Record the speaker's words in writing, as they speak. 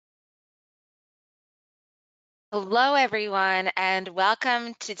Hello, everyone, and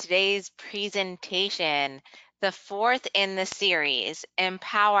welcome to today's presentation, the fourth in the series,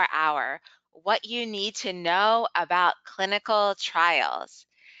 Empower Hour, What You Need to Know About Clinical Trials.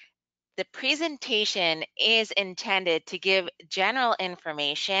 The presentation is intended to give general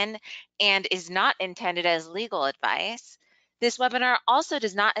information and is not intended as legal advice. This webinar also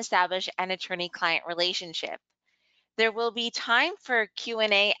does not establish an attorney-client relationship. There will be time for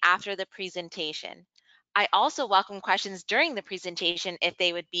Q&A after the presentation. I also welcome questions during the presentation if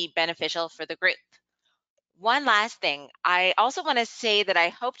they would be beneficial for the group. One last thing, I also want to say that I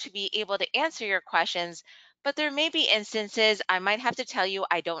hope to be able to answer your questions, but there may be instances I might have to tell you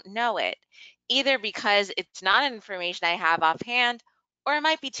I don't know it, either because it's not information I have offhand or it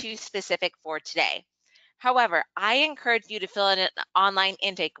might be too specific for today. However, I encourage you to fill in an online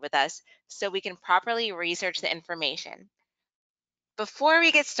intake with us so we can properly research the information. Before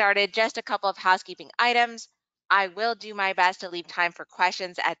we get started, just a couple of housekeeping items. I will do my best to leave time for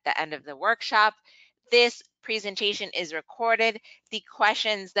questions at the end of the workshop. This presentation is recorded. The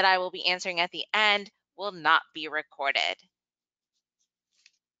questions that I will be answering at the end will not be recorded.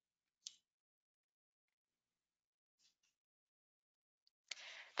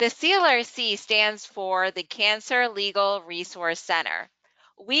 The CLRC stands for the Cancer Legal Resource Center.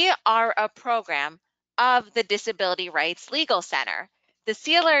 We are a program of the Disability Rights Legal Center. The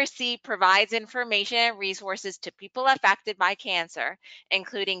CLRC provides information and resources to people affected by cancer,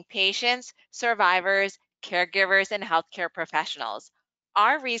 including patients, survivors, caregivers, and healthcare professionals.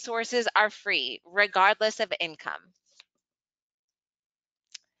 Our resources are free, regardless of income.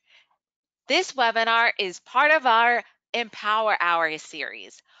 This webinar is part of our Empower Hour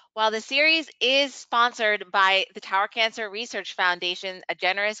series. While the series is sponsored by the Tower Cancer Research Foundation, a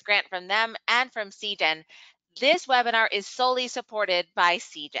generous grant from them and from CGen, this webinar is solely supported by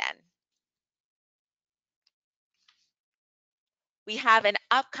CGen. We have an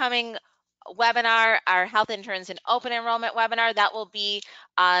upcoming webinar, our health insurance and open enrollment webinar. That will be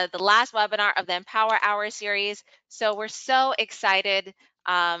the last webinar of the Empower Hour series. So we're so excited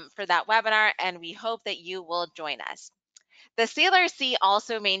for that webinar, and we hope that you will join us. The CLRC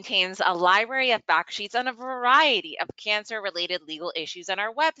also maintains a library of fact sheets on a variety of cancer-related legal issues on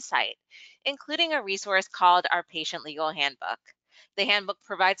our website, including a resource called our Patient Legal Handbook. The handbook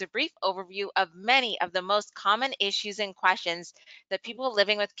provides a brief overview of many of the most common issues and questions that people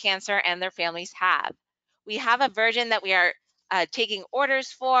living with cancer and their families have. We have a version that we are taking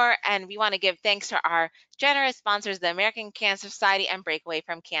orders for, and we want to give thanks to our generous sponsors, the American Cancer Society and Breakaway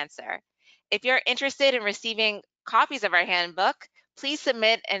from Cancer. If you're interested in receiving copies of our handbook, please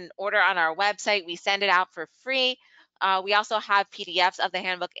submit an order on our website. We send it out for free. We also have PDFs of the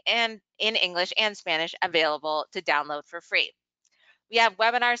handbook and in English and Spanish available to download for free. We have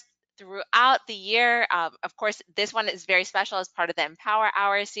webinars throughout the year. Of course, this one is very special as part of the Empower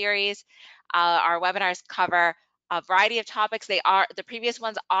Hour series. Our webinars cover a variety of topics. The previous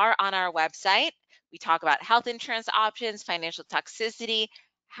ones are on our website. We talk about health insurance options, financial toxicity,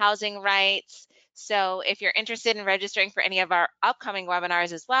 housing rights. So if you're interested in registering for any of our upcoming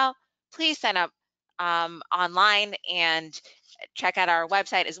webinars as well, please sign up online and check out our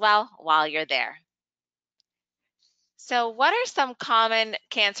website as well while you're there. So what are some common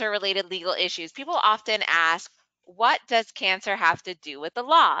cancer-related legal issues? People often ask, what does cancer have to do with the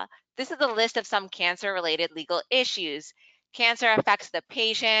law? This is a list of some cancer-related legal issues. Cancer affects the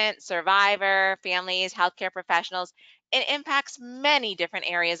patient, survivor, families, healthcare professionals. It impacts many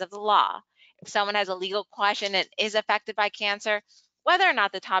different areas of the law. If someone has a legal question and is affected by cancer, whether or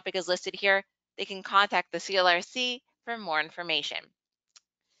not the topic is listed here, they can contact the CLRC for more information.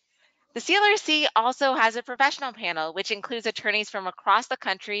 The CLRC also has a professional panel, which includes attorneys from across the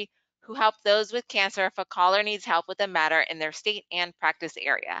country who help those with cancer if a caller needs help with a matter in their state and practice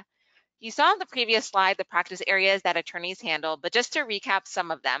area. You saw on the previous slide the practice areas that attorneys handle, but just to recap some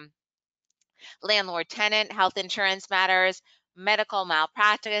of them: landlord-tenant, health insurance matters, medical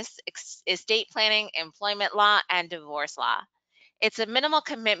malpractice, estate planning, employment law, and divorce law. It's a minimal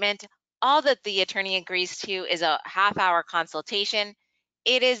commitment. All that the attorney agrees to is a half-hour consultation.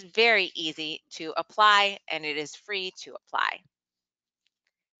 It is very easy to apply, and it is free to apply.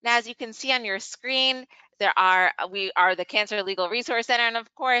 Now, as you can see on your screen, we are the Cancer Legal Resource Center, and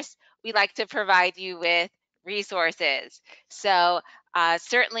of course, we like to provide you with resources. So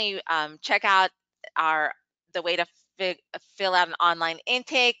certainly check out the way to fill out an online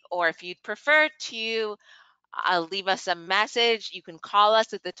intake, or if you'd prefer to leave us a message, you can call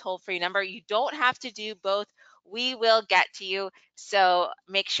us at the toll-free number. You don't have to do both. We will get to you. So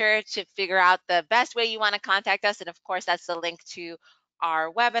make sure to figure out the best way you want to contact us. And of course, that's the link to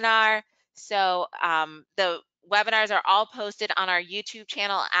our webinar. So the webinars are all posted on our YouTube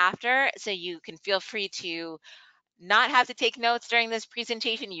channel after, so you can feel free to not have to take notes during this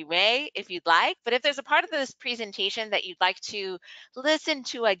presentation. You may if you'd like, but if there's a part of this presentation that you'd like to listen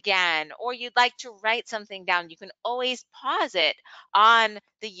to again, or you'd like to write something down, you can always pause it on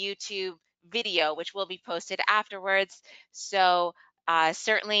the YouTube video, which will be posted afterwards. So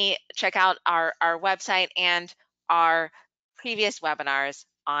certainly check out our website and our previous webinars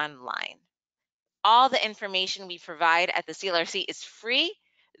online. All the information we provide at the CLRC is free,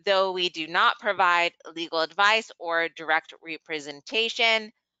 though we do not provide legal advice or direct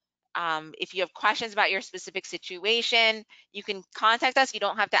representation. If you have questions about your specific situation, you can contact us. You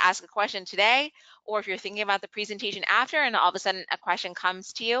don't have to ask a question today, or if you're thinking about the presentation after and all of a sudden a question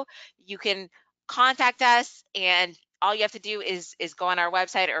comes to you, you can contact us, and all you have to do is go on our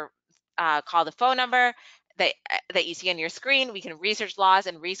website or call the phone number that you see on your screen. We can research laws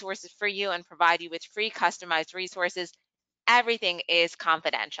and resources for you and provide you with free customized resources. Everything is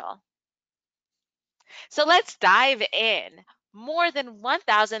confidential. So let's dive in. More than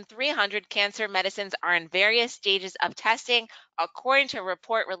 1,300 cancer medicines are in various stages of testing, according to a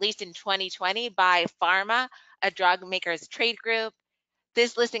report released in 2020 by PhRMA, a drug makers trade group.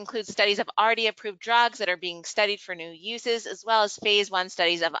 This list includes studies of already approved drugs that are being studied for new uses, as well as phase 1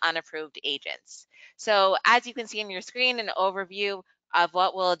 studies of unapproved agents. So as you can see on your screen, an overview of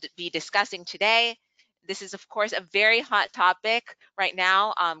what we'll be discussing today. This is, of course, a very hot topic right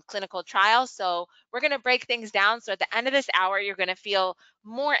now, clinical trials. So we're going to break things down. So at the end of this hour, you're going to feel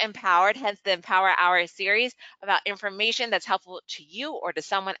more empowered, hence the Empower Hour series, about information that's helpful to you or to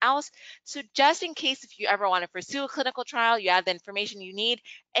someone else. So just in case if you ever want to pursue a clinical trial, you have the information you need.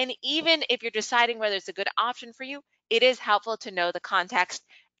 And even if you're deciding whether it's a good option for you, it is helpful to know the context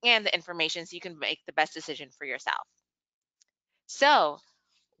and the information so you can make the best decision for yourself. So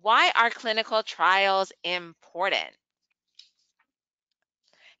why are clinical trials important?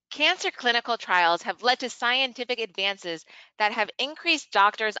 Cancer clinical trials have led to scientific advances that have increased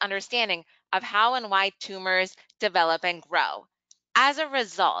doctors' understanding of how and why tumors develop and grow. As a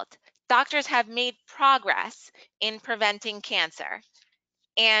result, doctors have made progress in preventing cancer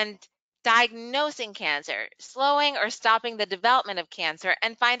and diagnosing cancer, slowing or stopping the development of cancer,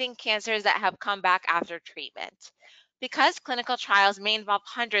 and finding cancers that have come back after treatment. Because clinical trials may involve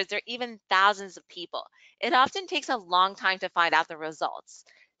hundreds or even thousands of people, it often takes a long time to find out the results.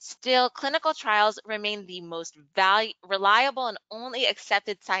 Still, clinical trials remain the most reliable and only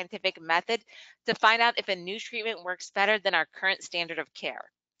accepted scientific method to find out if a new treatment works better than our current standard of care.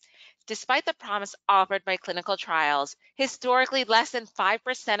 Despite the promise offered by clinical trials, historically less than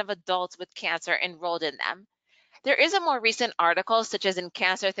 5% of adults with cancer enrolled in them. There is a more recent article, such as in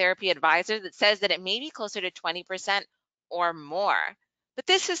Cancer Therapy Advisor, that says that it may be closer to 20% or more. But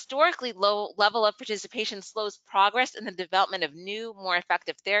this historically low level of participation slows progress in the development of new, more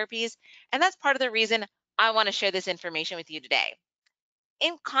effective therapies, and that's part of the reason I want to share this information with you today.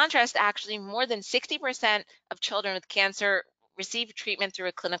 In contrast, actually, more than 60% of children with cancer receive treatment through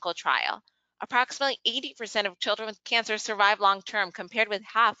a clinical trial. Approximately 80% of children with cancer survive long term, compared with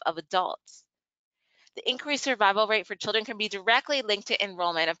half of adults. The increased survival rate for children can be directly linked to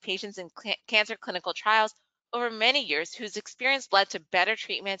enrollment of patients in cancer clinical trials over many years, whose experience led to better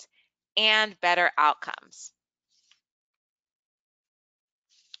treatments and better outcomes.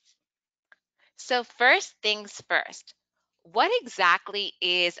 So first things first, what exactly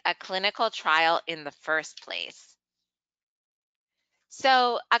is a clinical trial in the first place?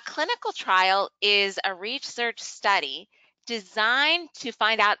 So a clinical trial is a research study designed to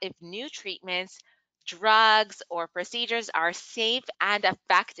find out if new treatments, drugs, or procedures are safe and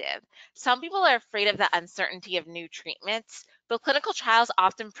effective. Some people are afraid of the uncertainty of new treatments, but clinical trials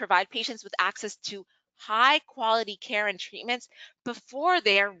often provide patients with access to high quality care and treatments before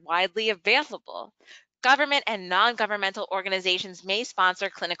they are widely available. Government and non-governmental organizations may sponsor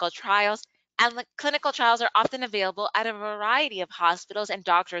clinical trials, and clinical trials are often available at a variety of hospitals and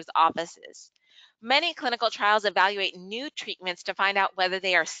doctors' offices. Many clinical trials evaluate new treatments to find out whether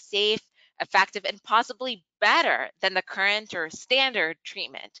they are safe, effective, and possibly better than the current or standard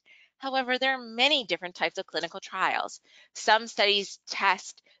treatment. However, there are many different types of clinical trials. Some studies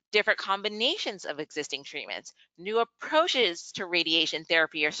test different combinations of existing treatments, new approaches to radiation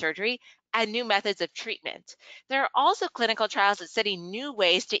therapy or surgery, and new methods of treatment. There are also clinical trials that study new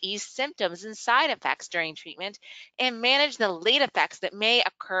ways to ease symptoms and side effects during treatment and manage the late effects that may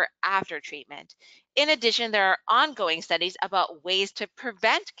occur after treatment. In addition, there are ongoing studies about ways to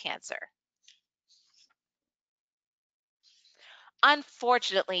prevent cancer.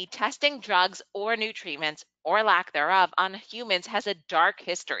 Unfortunately, testing drugs or new treatments, or lack thereof, on humans has a dark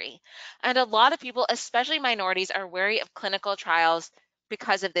history. And a lot of people, especially minorities, are wary of clinical trials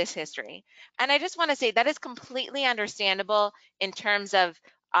because of this history. And I just want to say that is completely understandable in terms of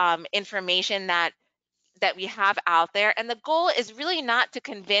information that we have out there. And the goal is really not to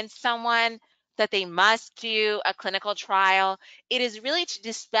convince someone that they must do a clinical trial. It is really to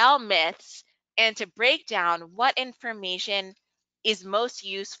dispel myths and to break down what information is most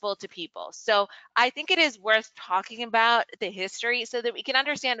useful to people. So I think it is worth talking about the history so that we can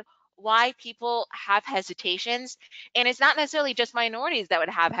understand why people have hesitations. And it's not necessarily just minorities that would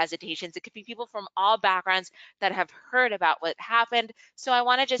have hesitations, it could be people from all backgrounds that have heard about what happened. So I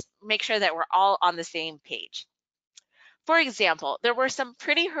want to just make sure that we're all on the same page. For example, there were some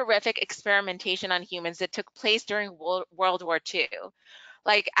pretty horrific experimentation on humans that took place during World War II,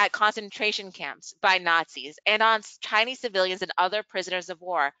 like at concentration camps by Nazis and on Chinese civilians and other prisoners of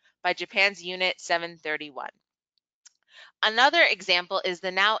war by Japan's Unit 731. Another example is the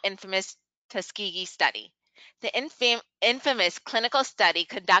now infamous Tuskegee study. The infamous clinical study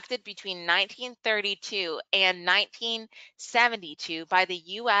conducted between 1932 and 1972 by the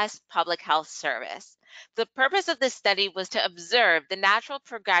U.S. Public Health Service. The purpose of this study was to observe the natural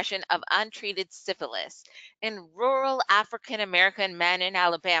progression of untreated syphilis in rural African American men in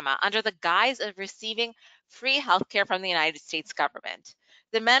Alabama under the guise of receiving free health care from the United States government.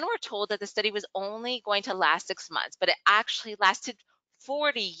 The men were told that the study was only going to last 6 months, but it actually lasted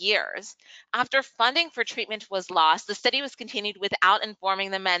 40 years. After funding for treatment was lost, the study was continued without informing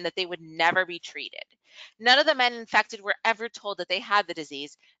the men that they would never be treated. None of the men infected were ever told that they had the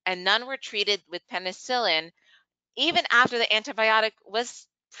disease, and none were treated with penicillin even after the antibiotic was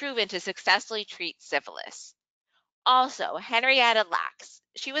proven to successfully treat syphilis. Also, Henrietta Lacks.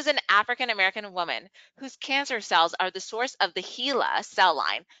 She was an African American woman whose cancer cells are the source of the HeLa cell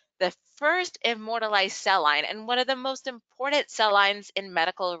line, the first immortalized cell line and one of the most important cell lines in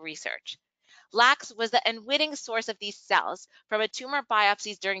medical research. Lacks was the unwitting source of these cells from a tumor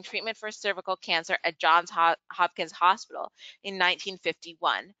biopsies during treatment for cervical cancer at Johns Hopkins Hospital in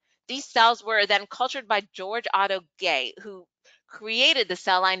 1951. These cells were then cultured by George Otto Gay, who created the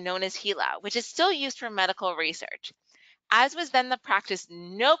cell line known as HeLa, which is still used for medical research. As was then the practice,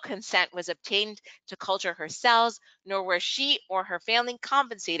 no consent was obtained to culture her cells, nor were she or her family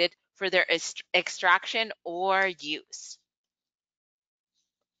compensated for their extraction or use.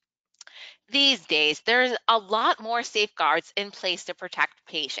 These days, there's a lot more safeguards in place to protect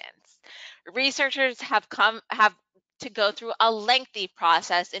patients. Researchers have to go through a lengthy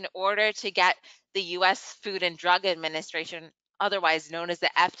process in order to get the US Food and Drug Administration, otherwise known as the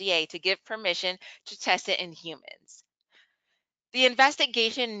FDA, to give permission to test it in humans. The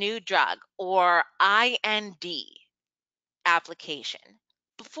Investigation New Drug, or IND, application.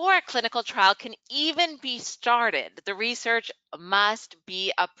 Before a clinical trial can even be started, the research must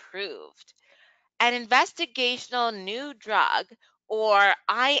be approved. An investigational new drug, or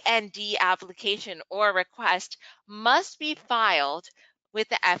IND, application or request must be filed with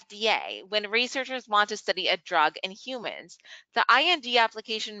the FDA when researchers want to study a drug in humans. The IND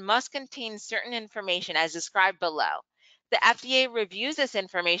application must contain certain information as described below. The FDA reviews this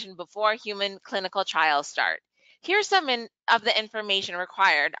information before human clinical trials start. Here's of the information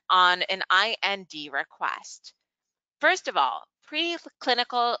required on an IND request. First of all,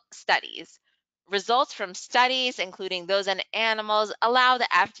 preclinical studies. Results from studies, including those on animals, allow the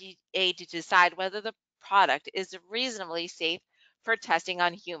FDA to decide whether the product is reasonably safe for testing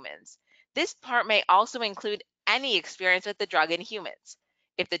on humans. This part may also include any experience with the drug in humans,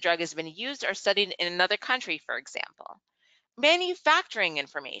 if the drug has been used or studied in another country, for example. Manufacturing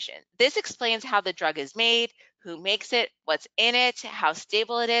information. This explains how the drug is made, who makes it, what's in it, how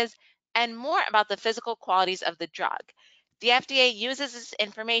stable it is, and more about the physical qualities of the drug. The FDA uses this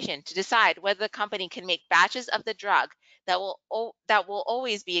information to decide whether the company can make batches of the drug that will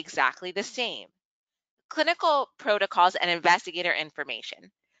always be exactly the same. Clinical protocols and investigator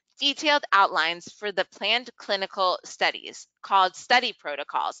information. Detailed outlines for the planned clinical studies, called study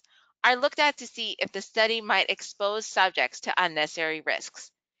protocols, are looked at to see if the study might expose subjects to unnecessary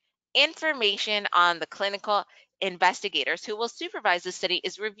risks. Information on the clinical investigators who will supervise the study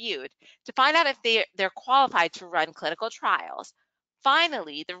is reviewed to find out if they're qualified to run clinical trials.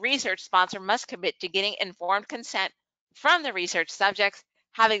 Finally, the research sponsor must commit to getting informed consent from the research subjects,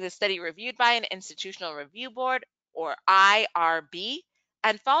 having the study reviewed by an institutional review board, or IRB,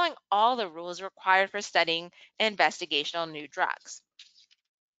 and following all the rules required for studying investigational new drugs.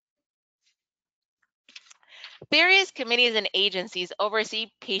 Various committees and agencies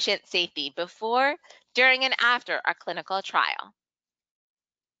oversee patient safety before, during, and after a clinical trial.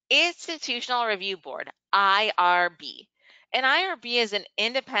 Institutional Review Board, IRB. An IRB is an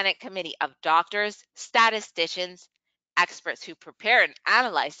independent committee of doctors, statisticians, experts who prepare and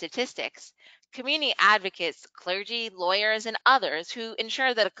analyze statistics, community advocates, clergy, lawyers, and others who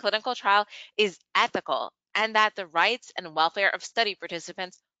ensure that a clinical trial is ethical and that the rights and welfare of study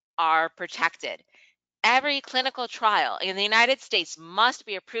participants are protected. Every clinical trial in the United States must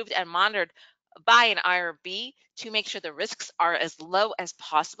be approved and monitored by an IRB to make sure the risks are as low as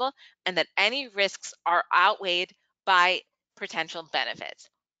possible and that any risks are outweighed by potential benefits.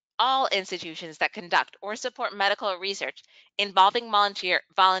 All institutions that conduct or support medical research involving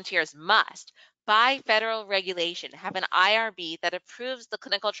volunteers must, by federal regulation, have an IRB that approves the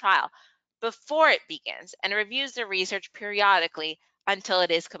clinical trial before it begins and reviews the research periodically until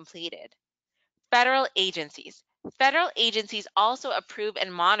it is completed. Federal agencies. Federal agencies also approve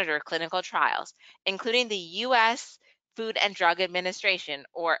and monitor clinical trials, including the U.S. Food and Drug Administration,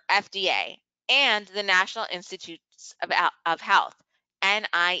 or FDA, and the National Institutes of Health,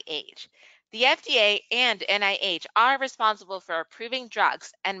 NIH. The FDA and NIH are responsible for approving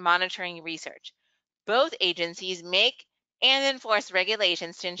drugs and monitoring research. Both agencies make and enforce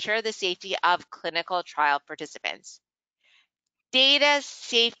regulations to ensure the safety of clinical trial participants. Data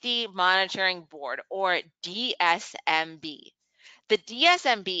Safety Monitoring Board, or DSMB. The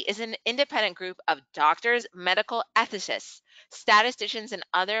DSMB is an independent group of doctors, medical ethicists, statisticians, and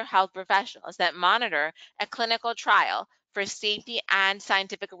other health professionals that monitor a clinical trial for safety and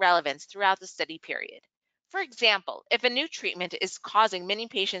scientific relevance throughout the study period. For example, if a new treatment is causing many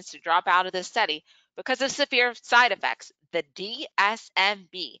patients to drop out of the study because of severe side effects, the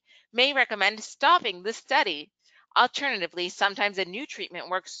DSMB may recommend stopping the study. Alternatively, sometimes a new treatment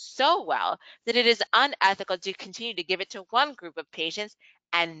works so well that it is unethical to continue to give it to one group of patients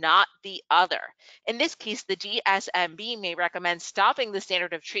and not the other. In this case, the DSMB may recommend stopping the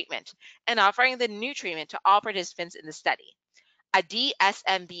standard of treatment and offering the new treatment to all participants in the study. A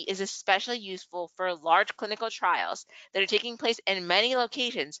DSMB is especially useful for large clinical trials that are taking place in many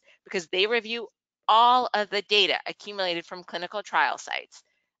locations because they review all of the data accumulated from clinical trial sites.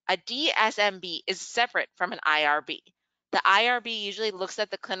 A DSMB is separate from an IRB. The IRB usually looks at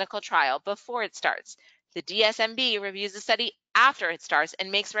the clinical trial before it starts. The DSMB reviews the study after it starts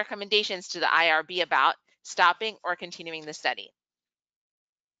and makes recommendations to the IRB about stopping or continuing the study.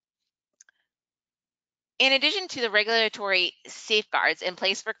 In addition to the regulatory safeguards in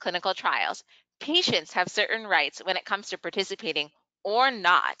place for clinical trials, patients have certain rights when it comes to participating or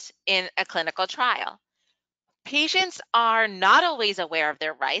not in a clinical trial. Patients are not always aware of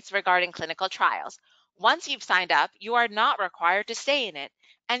their rights regarding clinical trials. Once you've signed up, you are not required to stay in it,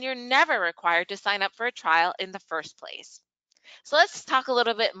 and you're never required to sign up for a trial in the first place. So let's talk a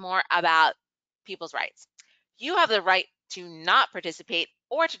little bit more about people's rights. You have the right to not participate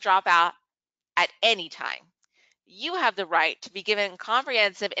or to drop out at any time. You have the right to be given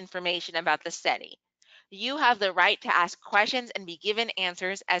comprehensive information about the study. You have the right to ask questions and be given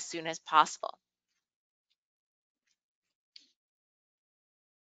answers as soon as possible.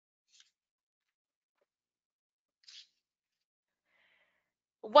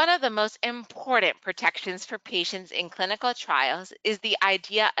 One of the most important protections for patients in clinical trials is the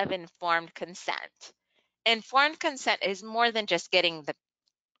idea of informed consent. Informed consent is more than just getting the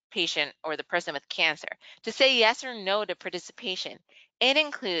patient or the person with cancer to say yes or no to participation. It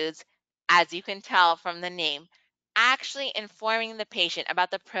includes, as you can tell from the name, actually informing the patient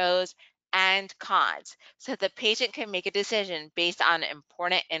about the pros and cons so that the patient can make a decision based on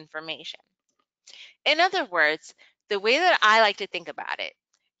important information. In other words, the way that I like to think about it,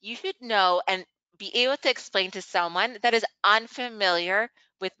 you should know and be able to explain to someone that is unfamiliar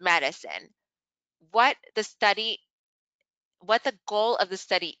with medicine what the study, what the goal of the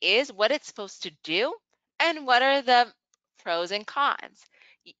study is, what it's supposed to do, and what are the pros and cons.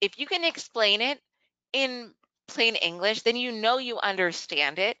 If you can explain it in plain English, then you know you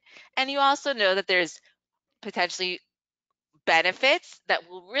understand it, and you also know that there's potentially benefits that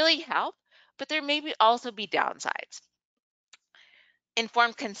will really help, but there may also be downsides.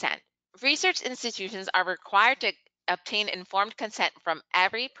 Informed consent. Research institutions are required to obtain informed consent from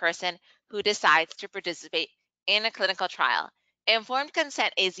every person who decides to participate in a clinical trial. Informed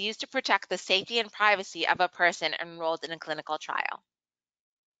consent is used to protect the safety and privacy of a person enrolled in a clinical trial.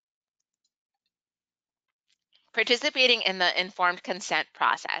 Participating in the informed consent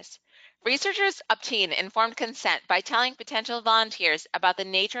process. Researchers obtain informed consent by telling potential volunteers about the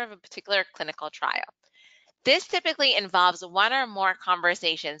nature of a particular clinical trial. This typically involves one or more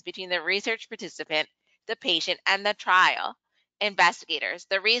conversations between the research participant, the patient, and the trial investigators,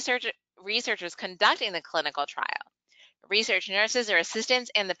 the researchers conducting the clinical trial. research nurses or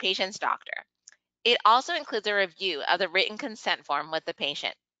assistants, and the patient's doctor. It also includes a review of the written consent form with the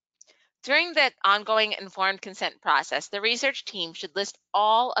patient. During the ongoing informed consent process, the research team should list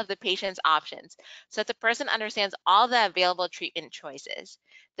all of the patient's options so that the person understands all the available treatment choices.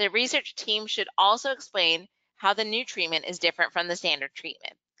 The research team should also explain how the new treatment is different from the standard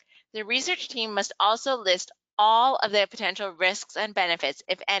treatment. The research team must also list all of the potential risks and benefits,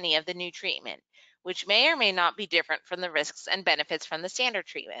 if any, of the new treatment, which may or may not be different from the risks and benefits from the standard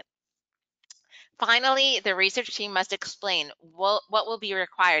treatment. Finally, the research team must explain what will be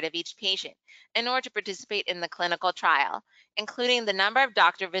required of each patient in order to participate in the clinical trial, including the number of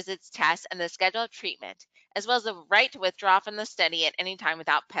doctor visits, tests, and the schedule of treatment, as well as the right to withdraw from the study at any time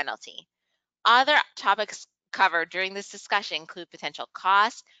without penalty. Other topics covered during this discussion include potential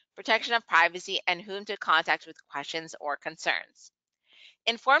costs, protection of privacy, and whom to contact with questions or concerns.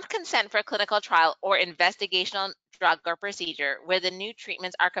 Informed consent for a clinical trial or investigational drug or procedure where the new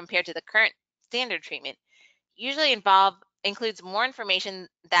treatments are compared to the current standard treatment usually includes more information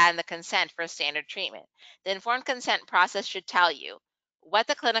than the consent for a standard treatment. The informed consent process should tell you what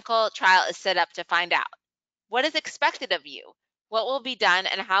the clinical trial is set up to find out, what is expected of you, what will be done,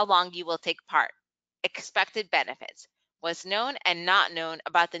 and how long you will take part, expected benefits, what's known and not known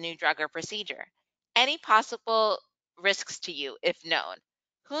about the new drug or procedure, any possible risks to you if known,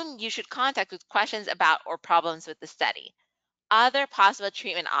 whom you should contact with questions about or problems with the study, other possible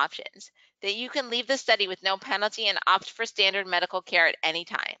treatment options, that you can leave the study with no penalty and opt for standard medical care at any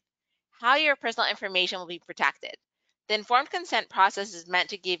time, how your personal information will be protected. The informed consent process is meant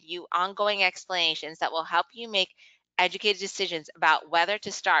to give you ongoing explanations that will help you make educated decisions about whether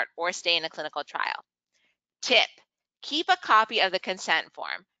to start or stay in a clinical trial. Tip: keep a copy of the consent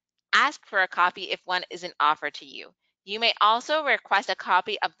form. Ask for a copy if one isn't offered to you. You may also request a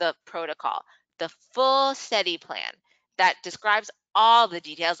copy of the protocol, the full study plan that describes all the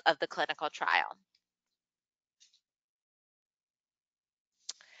details of the clinical trial.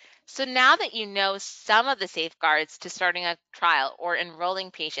 So now that you know some of the safeguards to starting a trial or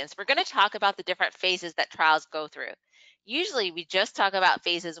enrolling patients, we're going to talk about the different phases that trials go through. Usually we just talk about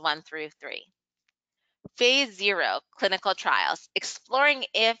phases 1 through 3. Phase 0, clinical trials, exploring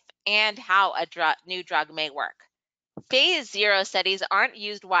if and how a new drug may work. Phase 0 studies aren't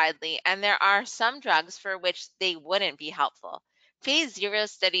used widely, and there are some drugs for which they wouldn't be helpful. Phase 0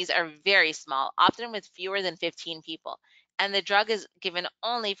 studies are very small, often with fewer than 15 people, and the drug is given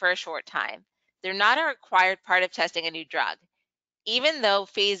only for a short time. They're not a required part of testing a new drug. Even though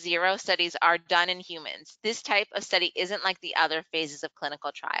phase 0 studies are done in humans, this type of study isn't like the other phases of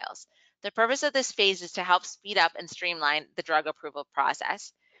clinical trials. The purpose of this phase is to help speed up and streamline the drug approval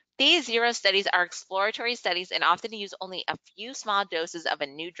process. Phase 0 studies are exploratory studies and often use only a few small doses of a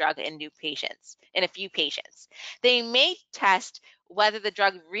new drug in a few patients. They may test whether the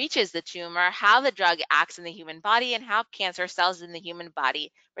drug reaches the tumor, how the drug acts in the human body, and how cancer cells in the human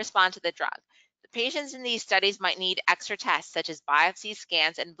body respond to the drug. The patients in these studies might need extra tests such as biopsy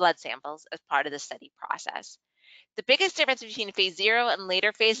scans and blood samples as part of the study process. The biggest difference between phase 0 and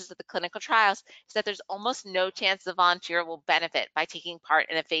later phases of the clinical trials is that there's almost no chance the volunteer will benefit by taking part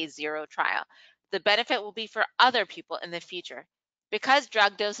in a phase 0 trial. The benefit will be for other people in the future. Because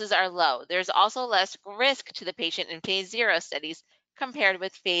drug doses are low, there's also less risk to the patient in phase 0 studies compared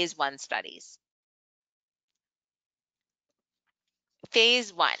with phase 1 studies.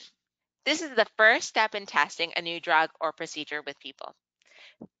 Phase 1. This is the first step in testing a new drug or procedure with people.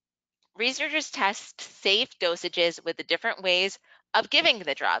 Researchers test safe dosages with the different ways of giving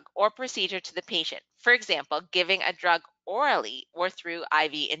the drug or procedure to the patient. For example, giving a drug orally or through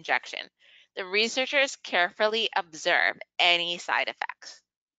IV injection. The researchers carefully observe any side effects.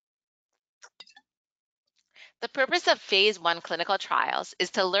 The purpose of phase 1 clinical trials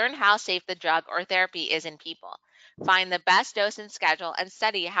is to learn how safe the drug or therapy is in people, find the best dose and schedule, and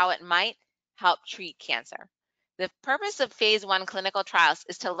study how it might help treat cancer. The purpose of phase 1 clinical trials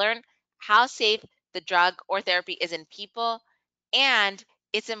is to learn how safe the drug or therapy is in people, and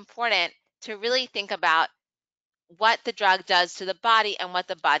it's important to really think about what the drug does to the body and what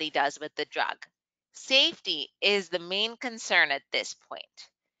the body does with the drug. Safety is the main concern at this point.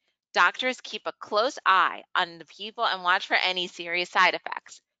 Doctors keep a close eye on the people and watch for any serious side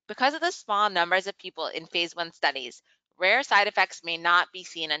effects. Because of the small numbers of people in phase 1 studies, rare side effects may not be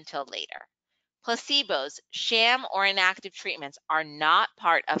seen until later. Placebos, sham or inactive treatments are not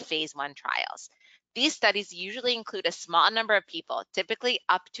part of phase 1 trials. These studies usually include a small number of people, typically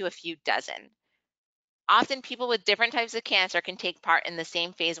up to a few dozen. Often people with different types of cancer can take part in the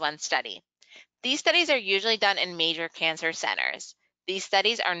same phase 1 study. These studies are usually done in major cancer centers. These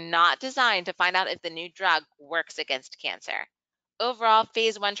studies are not designed to find out if the new drug works against cancer. Overall,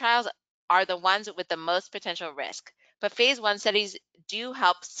 phase 1 trials are the ones with the most potential risk, but phase 1 studies do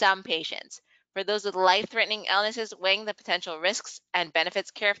help some patients. For those with life-threatening illnesses, weighing the potential risks and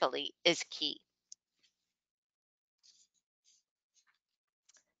benefits carefully is key.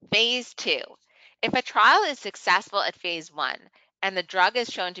 Phase 2. If a trial is successful at phase 1 and the drug is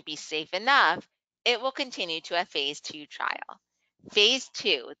shown to be safe enough, it will continue to a phase 2 trial. Phase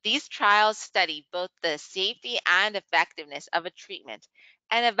 2. These trials study both the safety and effectiveness of a treatment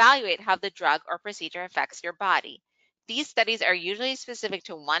and evaluate how the drug or procedure affects your body. These studies are usually specific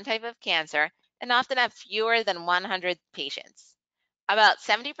to one type of cancer and often have fewer than 100 patients. About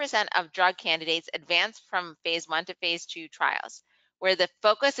 70% of drug candidates advance from phase 1 to phase 2 trials, where the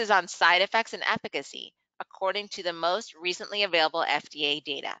focus is on side effects and efficacy, according to the most recently available FDA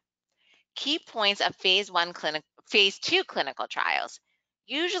data. Key points of phase 2 clinical trials.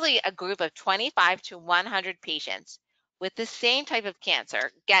 Usually a group of 25 to 100 patients with the same type of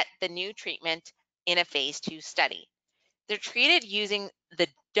cancer get the new treatment in a phase 2 study. They're treated using the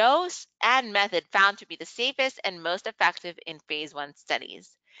dose and method found to be the safest and most effective in phase 1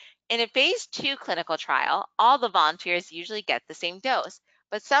 studies. In a phase 2 clinical trial, all the volunteers usually get the same dose,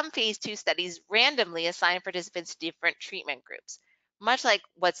 but some phase 2 studies randomly assign participants to different treatment groups, much like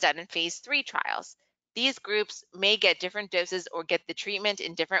what's done in phase 3 trials. These groups may get different doses or get the treatment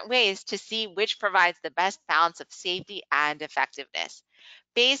in different ways to see which provides the best balance of safety and effectiveness.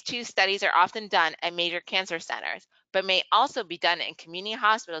 Phase 2 studies are often done at major cancer centers, but may also be done in community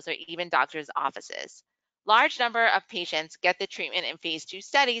hospitals or even doctors' offices. Large number of patients get the treatment in phase 2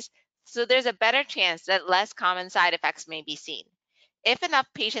 studies, so there's a better chance that less common side effects may be seen. If enough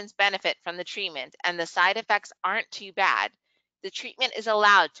patients benefit from the treatment and the side effects aren't too bad, the treatment is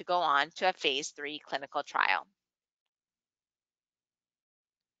allowed to go on to a phase 3 clinical trial.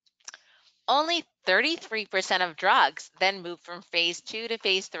 Only 33% of drugs then move from phase 2 to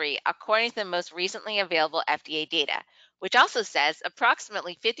phase 3, according to the most recently available FDA data, which also says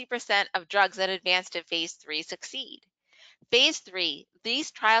approximately 50% of drugs that advance to phase 3 succeed. Phase 3,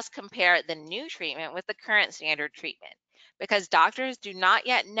 these trials compare the new treatment with the current standard treatment. Because doctors do not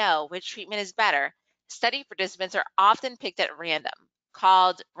yet know which treatment is better, study participants are often picked at random,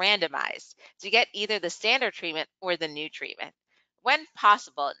 called randomized, to get either the standard treatment or the new treatment. When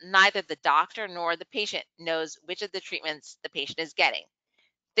possible, neither the doctor nor the patient knows which of the treatments the patient is getting.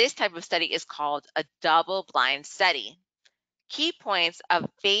 This type of study is called a double-blind study. Key points of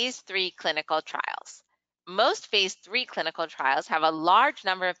phase 3 clinical trials. Most phase 3 clinical trials have a large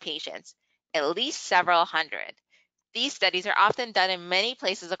number of patients, at least several hundred. These studies are often done in many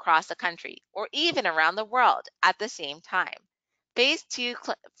places across the country or even around the world at the same time. Phase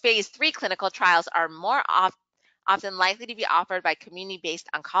 3 clinical trials are often likely to be offered by community-based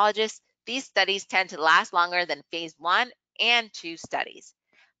oncologists. These studies tend to last longer than phase 1 and 2 studies.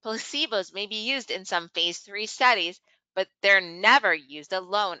 Placebos may be used in some phase 3 studies, but they're never used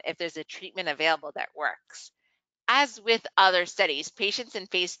alone if there's a treatment available that works. As with other studies, patients in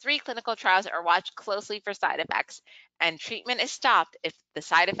phase 3 clinical trials are watched closely for side effects, and treatment is stopped if the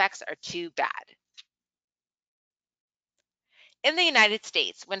side effects are too bad. In the United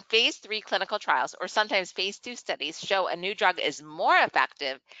States, when phase 3 clinical trials or sometimes phase 2 studies show a new drug is more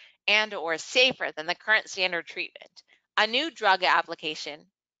effective and or safer than the current standard treatment, a new drug application,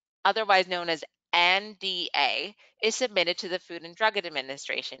 otherwise known as NDA, is submitted to the Food and Drug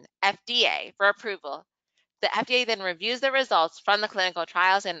Administration, FDA, for approval. The FDA then reviews the results from the clinical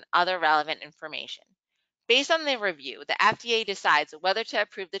trials and other relevant information. Based on the review, the FDA decides whether to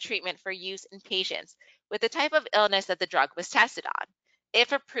approve the treatment for use in patients with the type of illness that the drug was tested on.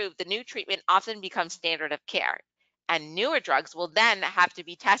 If approved, the new treatment often becomes standard of care, and newer drugs will then have to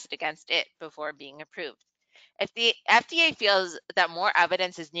be tested against it before being approved. If the FDA feels that more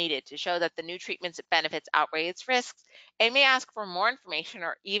evidence is needed to show that the new treatment's benefits outweigh its risks, it may ask for more information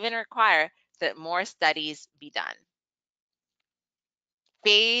or even require that more studies be done.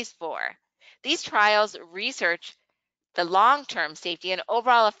 Phase 4. These trials research the long-term safety and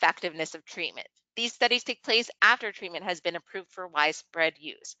overall effectiveness of treatment. These studies take place after treatment has been approved for widespread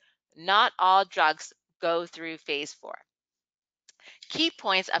use. Not all drugs go through phase 4. Key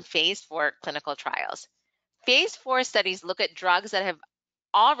points of phase 4 clinical trials. Phase 4 studies look at drugs that have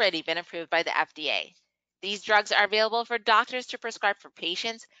already been approved by the FDA. These drugs are available for doctors to prescribe for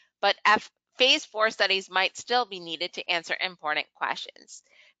patients, but phase 4 studies might still be needed to answer important questions.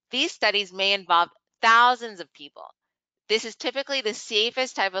 These studies may involve thousands of people. This is typically the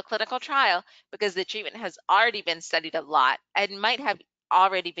safest type of clinical trial because the treatment has already been studied a lot and might have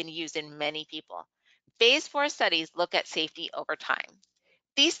already been used in many people. Phase 4 studies look at safety over time.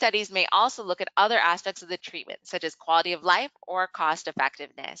 These studies may also look at other aspects of the treatment, such as quality of life or cost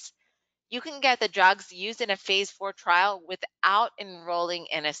effectiveness. You can get the drugs used in a phase 4 trial without enrolling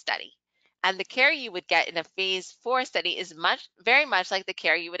in a study. And the care you would get in a phase 4 study is very much like the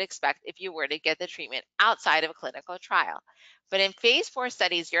care you would expect if you were to get the treatment outside of a clinical trial. But in phase 4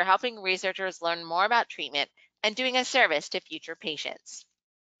 studies, you're helping researchers learn more about treatment and doing a service to future patients.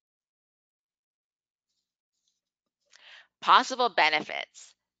 Possible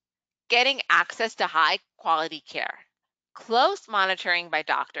benefits: getting access to high quality care, close monitoring by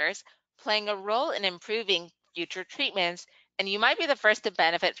doctors, playing a role in improving future treatments, and you might be the first to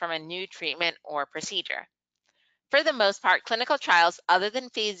benefit from a new treatment or procedure. For the most part, clinical trials other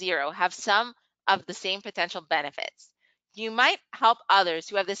than phase 0 have some of the same potential benefits. You might help others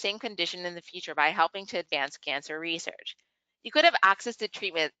who have the same condition in the future by helping to advance cancer research. You could have access to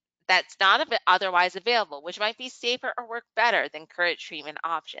treatment that's not otherwise available, which might be safer or work better than current treatment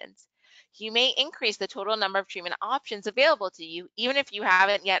options. You may increase the total number of treatment options available to you, even if you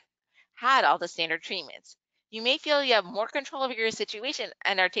haven't yet had all the standard treatments. You may feel you have more control over your situation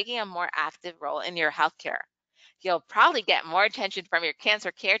and are taking a more active role in your healthcare. You'll probably get more attention from your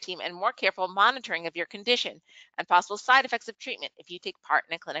cancer care team and more careful monitoring of your condition and possible side effects of treatment if you take part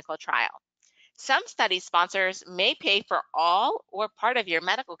in a clinical trial. Some study sponsors may pay for all or part of your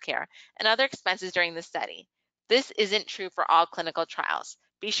medical care and other expenses during the study. This isn't true for all clinical trials.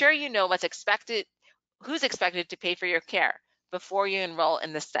 Be sure you know who's expected to pay for your care before you enroll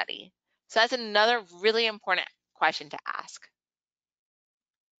in the study. So that's another really important question to ask.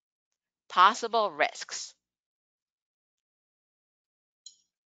 Possible risks.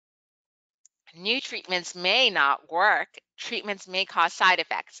 New treatments may not work. Treatments may cause side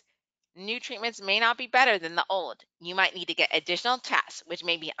effects. New treatments may not be better than the old. You might need to get additional tests, which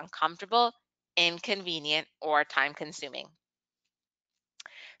may be uncomfortable, inconvenient, or time consuming.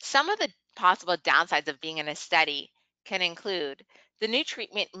 Some of the possible downsides of being in a study can include the new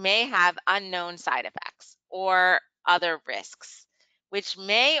treatment may have unknown side effects or other risks, which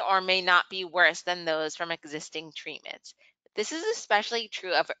may or may not be worse than those from existing treatments. This is especially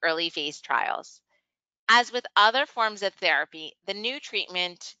true of early phase trials. As with other forms of therapy, the new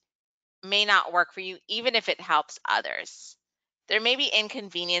treatment may not work for you even if it helps others. There may be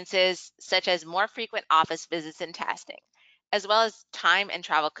inconveniences such as more frequent office visits and testing, as well as time and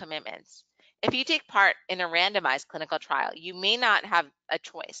travel commitments. If you take part in a randomized clinical trial, you may not have a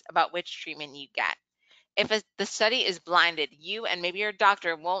choice about which treatment you get. If the study is blinded, you and maybe your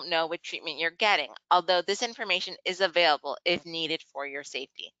doctor won't know which treatment you're getting, although this information is available if needed for your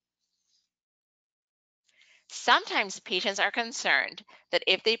safety. Sometimes patients are concerned that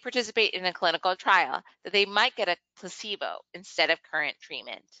if they participate in a clinical trial, that they might get a placebo instead of current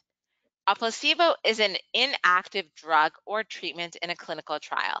treatment. A placebo is an inactive drug or treatment in a clinical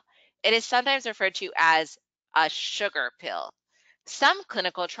trial. It is sometimes referred to as a sugar pill. Some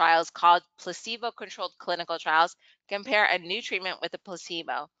clinical trials, called placebo-controlled clinical trials, compare a new treatment with a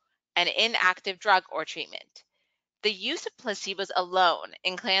placebo, an inactive drug or treatment. The use of placebos alone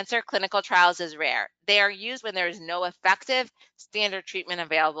in cancer clinical trials is rare. They are used when there is no effective standard treatment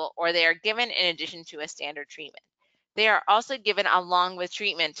available, or they are given in addition to a standard treatment. They are also given along with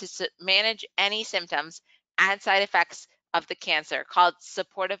treatment to manage any symptoms and side effects of the cancer, called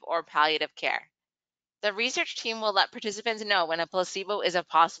supportive or palliative care. The research team will let participants know when a placebo is a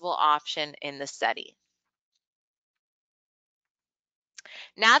possible option in the study.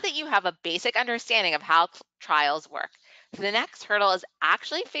 Now that you have a basic understanding of how trials work, the next hurdle is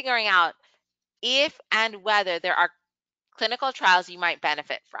actually figuring out if and whether there are clinical trials you might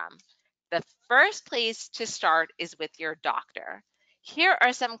benefit from. The first place to start is with your doctor. Here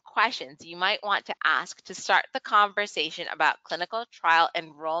are some questions you might want to ask to start the conversation about clinical trial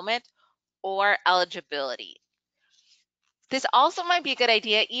enrollment or eligibility. This also might be a good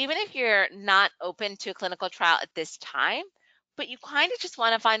idea even if you're not open to a clinical trial at this time, but you kind of just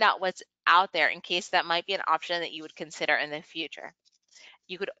want to find out what's out there in case that might be an option that you would consider in the future.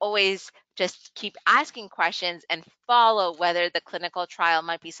 You could always just keep asking questions and follow whether the clinical trial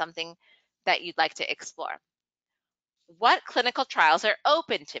might be something that you'd like to explore. What clinical trials are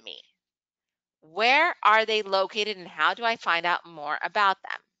open to me? Where are they located and how do I find out more about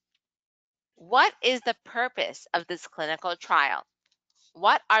them? What is the purpose of this clinical trial?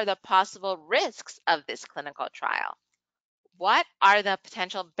 What are the possible risks of this clinical trial? What are the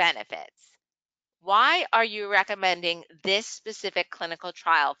potential benefits? Why are you recommending this specific clinical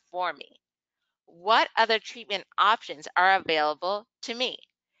trial for me? What other treatment options are available to me?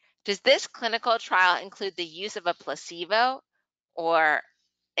 Does this clinical trial include the use of a placebo or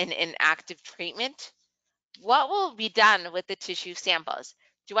an inactive treatment? What will be done with the tissue samples?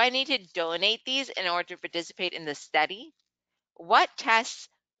 Do I need to donate these in order to participate in the study? What tests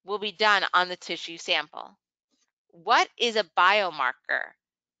will be done on the tissue sample? What is a biomarker?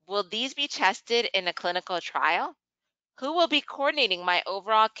 Will these be tested in a clinical trial? Who will be coordinating my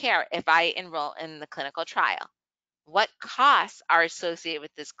overall care if I enroll in the clinical trial? What costs are associated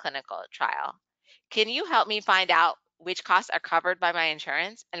with this clinical trial? Can you help me find out which costs are covered by my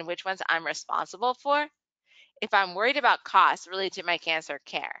insurance and which ones I'm responsible for? If I'm worried about costs related to my cancer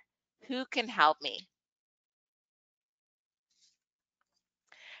care, who can help me?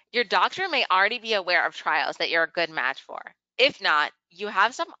 Your doctor may already be aware of trials that you're a good match for. If not, you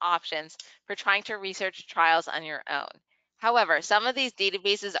have some options for trying to research trials on your own. However, some of these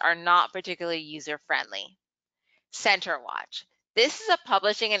databases are not particularly user-friendly. CenterWatch. This is a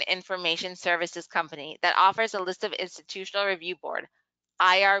publishing and information services company that offers a list of Institutional Review Board,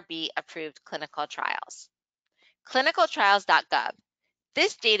 IRB approved clinical trials. Clinicaltrials.gov.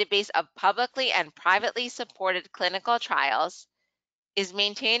 This database of publicly and privately supported clinical trials is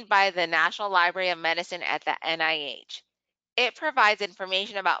maintained by the National Library of Medicine at the NIH. It provides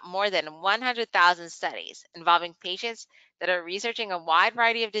information about more than 100,000 studies involving patients that are researching a wide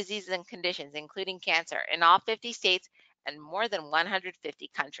variety of diseases and conditions, including cancer, in all 50 states and more than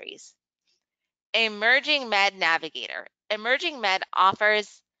 150 countries. Emerging Med Navigator. Emerging Med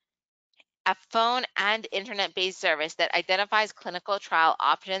offers a phone and internet-based service that identifies clinical trial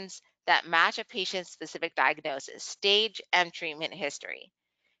options that match a patient's specific diagnosis, stage, and treatment history.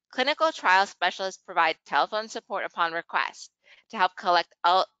 Clinical trial specialists provide telephone support upon request to help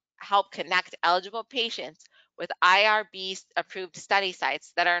connect eligible patients with IRB-approved study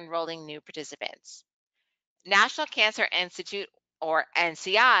sites that are enrolling new participants. National Cancer Institute, or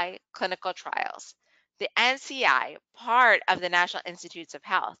NCI, clinical trials. The NCI, part of the National Institutes of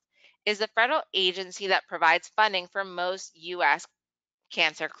Health, is the federal agency that provides funding for most U.S.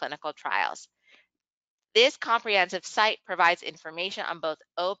 cancer clinical trials. This comprehensive site provides information on both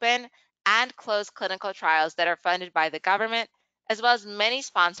open and closed clinical trials that are funded by the government, as well as many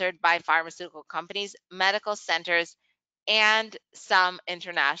sponsored by pharmaceutical companies, medical centers, and some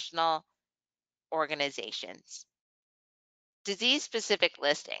international organizations. Disease-specific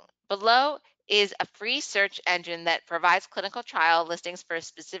listing. Below is a free search engine that provides clinical trial listings for a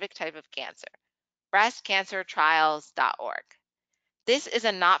specific type of cancer, breastcancertrials.org. This is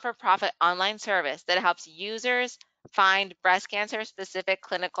a not-for-profit online service that helps users find breast cancer-specific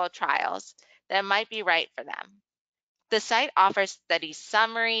clinical trials that might be right for them. The site offers study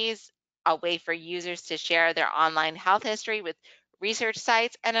summaries, a way for users to share their online health history with research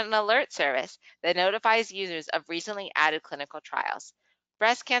sites, and an alert service that notifies users of recently added clinical trials.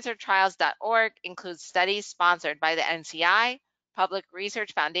 Breastcancertrials.org includes studies sponsored by the NCI, public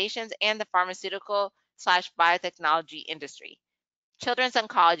research foundations, and the pharmaceutical/biotechnology industry. Children's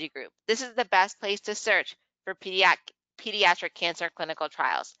Oncology Group. This is the best place to search for pediatric cancer clinical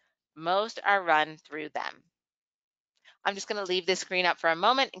trials. Most are run through them. I'm just going to leave this screen up for a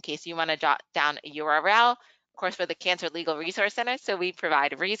moment in case you want to jot down a URL. Of course, we're the Cancer Legal Resource Center, so we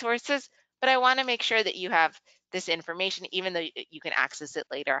provide resources, but I want to make sure that you have this information, even though you can access it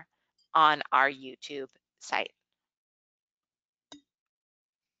later on our YouTube site.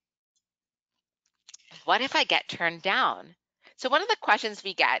 What if I get turned down? So one of the questions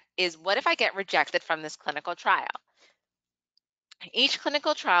we get is, what if I get rejected from this clinical trial? Each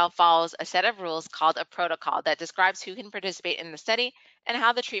clinical trial follows a set of rules called a protocol that describes who can participate in the study and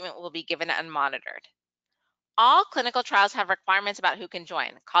how the treatment will be given and monitored. All clinical trials have requirements about who can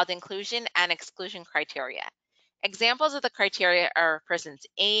join, called inclusion and exclusion criteria. Examples of the criteria are a person's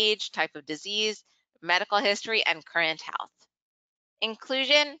age, type of disease, medical history, and current health.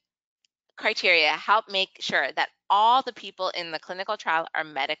 Inclusion criteria help make sure that all the people in the clinical trial are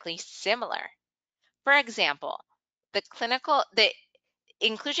medically similar. For example, the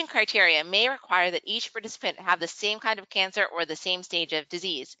inclusion criteria may require that each participant have the same kind of cancer or the same stage of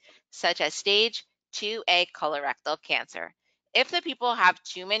disease, such as stage 2A colorectal cancer. If the people have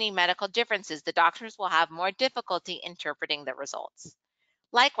too many medical differences, the doctors will have more difficulty interpreting the results.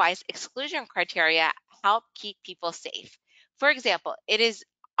 Likewise, exclusion criteria help keep people safe. For example, it is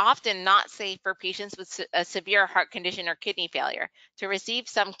often not safe for patients with a severe heart condition or kidney failure to receive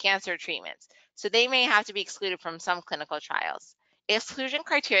some cancer treatments, so they may have to be excluded from some clinical trials. Exclusion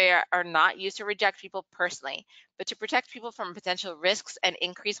criteria are not used to reject people personally, but to protect people from potential risks and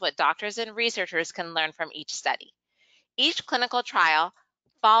increase what doctors and researchers can learn from each study. Each clinical trial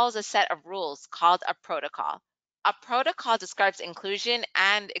follows a set of rules called a protocol. A protocol describes inclusion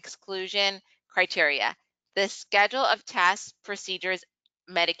and exclusion criteria, the schedule of tests, procedures,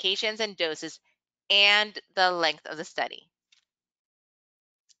 medications, and doses, and the length of the study.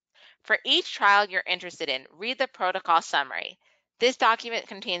 For each trial you're interested in, read the protocol summary. This document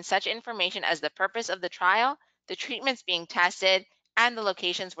contains such information as the purpose of the trial, the treatments being tested, and the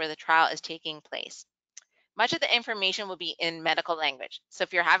locations where the trial is taking place. Much of the information will be in medical language, so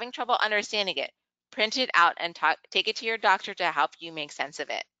if you're having trouble understanding it, print it out and take it to your doctor to help you make sense of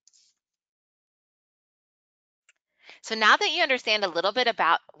it. So now that you understand a little bit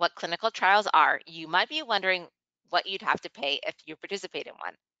about what clinical trials are, you might be wondering what you'd have to pay if you participate in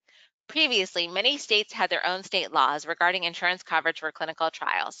one. Previously, many states had their own state laws regarding insurance coverage for clinical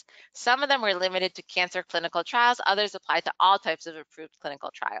trials. Some of them were limited to cancer clinical trials, others applied to all types of approved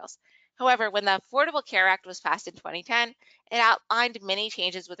clinical trials. However, when the Affordable Care Act was passed in 2010, it outlined many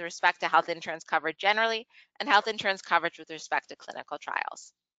changes with respect to health insurance coverage generally and health insurance coverage with respect to clinical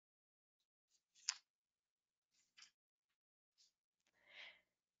trials.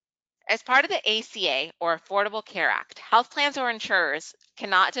 As part of the ACA, or Affordable Care Act, health plans or insurers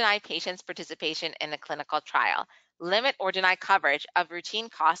cannot deny patients participation in a clinical trial, limit or deny coverage of routine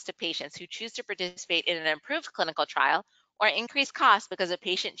costs to patients who choose to participate in an approved clinical trial, or increase costs because a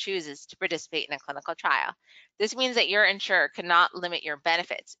patient chooses to participate in a clinical trial. This means that your insurer cannot limit your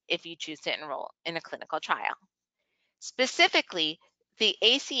benefits if you choose to enroll in a clinical trial. Specifically, the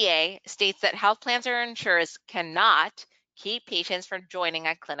ACA states that health plans or insurers cannot keep patients from joining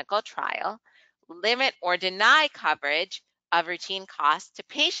a clinical trial, limit or deny coverage of routine costs to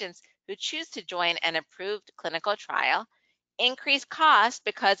patients who choose to join an approved clinical trial, increase costs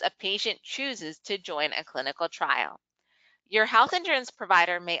because a patient chooses to join a clinical trial. Your health insurance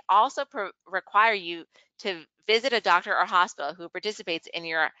provider may also require you to visit a doctor or hospital who participates in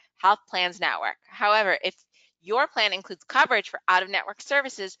your health plan's network. However, if your plan includes coverage for out-of-network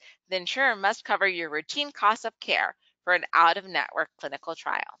services, the insurer must cover your routine costs of care for an out-of-network clinical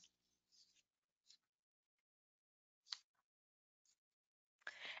trial.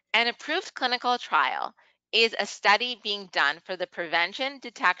 An approved clinical trial is a study being done for the prevention,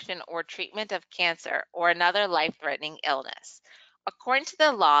 detection, or treatment of cancer or another life-threatening illness. According to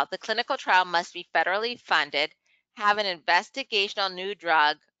the law, the clinical trial must be federally funded, have an investigational new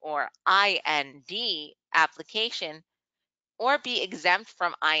drug or IND application, or be exempt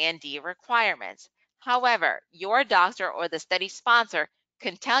from IND requirements. However, your doctor or the study sponsor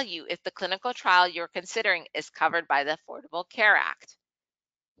can tell you if the clinical trial you're considering is covered by the Affordable Care Act.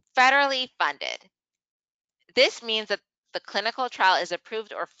 Federally funded. This means that the clinical trial is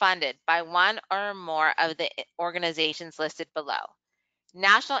approved or funded by one or more of the organizations listed below.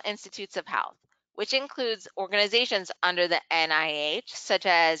 National Institutes of Health, which includes organizations under the NIH, such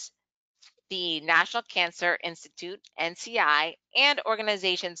as the National Cancer Institute, NCI, and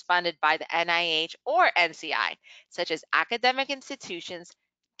organizations funded by the NIH or NCI, such as academic institutions,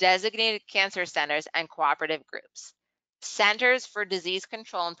 designated cancer centers, and cooperative groups. Centers for Disease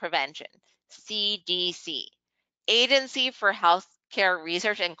Control and Prevention, CDC, Agency for Healthcare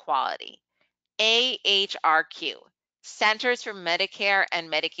Research and Quality, AHRQ, Centers for Medicare and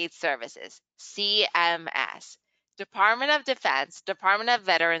Medicaid Services, CMS, Department of Defense, Department of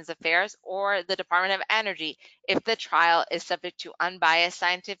Veterans Affairs, or the Department of Energy if the trial is subject to unbiased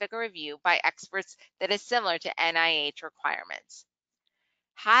scientific review by experts that is similar to NIH requirements.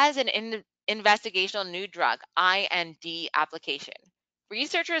 Has an investigational new drug, IND application.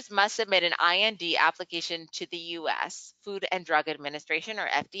 Researchers must submit an IND application to the U.S. Food and Drug Administration, or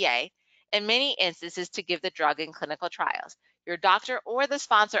FDA, in many instances to give the drug in clinical trials. Your doctor or the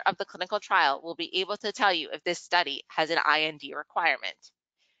sponsor of the clinical trial will be able to tell you if this study has an IND requirement.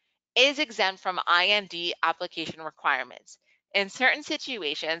 Is exempt from IND application requirements. In certain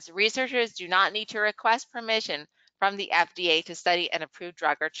situations, researchers do not need to request permission from the FDA to study an approved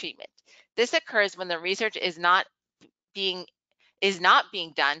drug or treatment. This occurs when the research is not being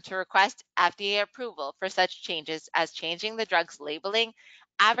done to request FDA approval for such changes as changing the drug's labeling,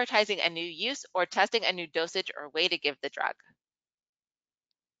 advertising a new use, or testing a new dosage or way to give the drug.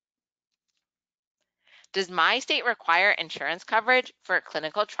 Does my state require insurance coverage for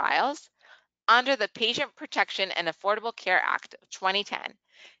clinical trials? Under the Patient Protection and Affordable Care Act of 2010,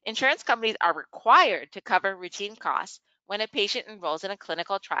 insurance companies are required to cover routine costs when a patient enrolls in a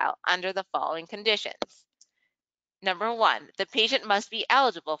clinical trial under the following conditions. Number one, the patient must be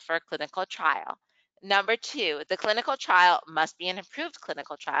eligible for a clinical trial. Number two, the clinical trial must be an approved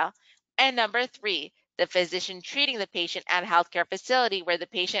clinical trial. And number three, the physician treating the patient at a healthcare facility where the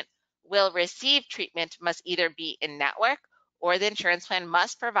patient will receive treatment must either be in network or the insurance plan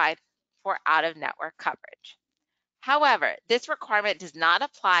must provide for out-of-network coverage. However, this requirement does not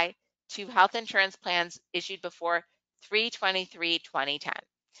apply to health insurance plans issued before 3/23/2010.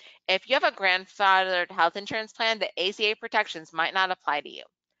 If you have a grandfathered health insurance plan, the ACA protections might not apply to you.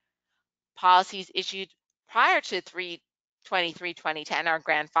 Policies issued prior to 3/23/2010 are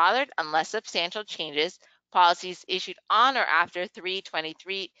grandfathered unless substantial changes. Policies issued on or after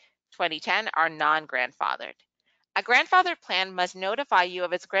 3/23/2010 are non-grandfathered. A grandfathered plan must notify you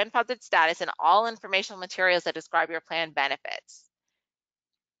of its grandfathered status and all informational materials that describe your plan benefits.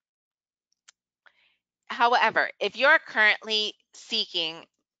 However, if you're currently seeking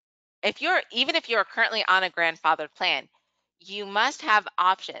if you're currently on a grandfathered plan, you must have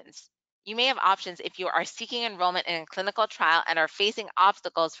options. You may have options if you are seeking enrollment in a clinical trial and are facing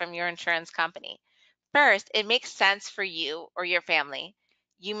obstacles from your insurance company. First, it makes sense for you or your family.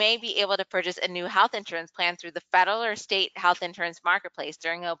 You may be able to purchase a new health insurance plan through the federal or state health insurance marketplace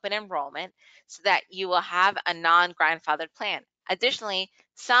during open enrollment so that you will have a non-grandfathered plan. Additionally,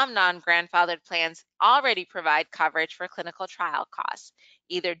 some non-grandfathered plans already provide coverage for clinical trial costs,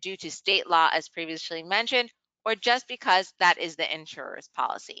 either due to state law as previously mentioned, or just because that is the insurer's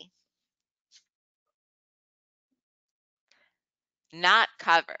policy. Not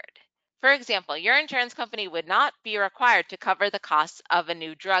covered. For example, your insurance company would not be required to cover the costs of a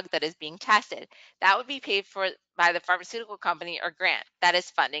new drug that is being tested. That would be paid for by the pharmaceutical company or grant that is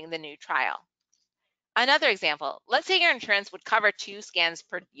funding the new trial. Another example, let's say your insurance would cover 2 scans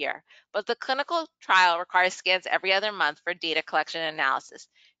per year, but the clinical trial requires scans every other month for data collection and analysis.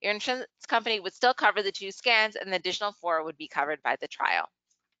 Your insurance company would still cover the 2 scans and the additional 4 would be covered by the trial.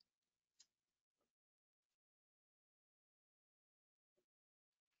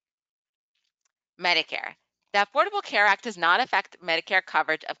 Medicare. The Affordable Care Act does not affect Medicare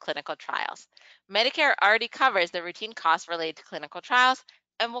coverage of clinical trials. Medicare already covers the routine costs related to clinical trials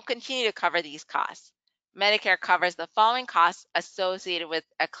and will continue to cover these costs. Medicare covers the following costs associated with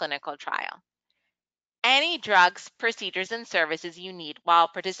a clinical trial: any drugs, procedures, and services you need while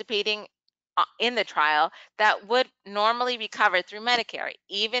participating in the trial that would normally be covered through Medicare,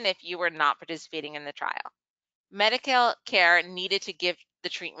 even if you were not participating in the trial. Medical care needed to give the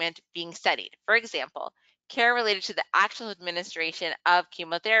treatment being studied. For example, care related to the actual administration of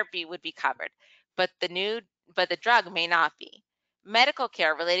chemotherapy would be covered, but the drug may not be. Medical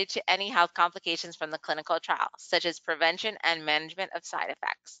care related to any health complications from the clinical trial, such as prevention and management of side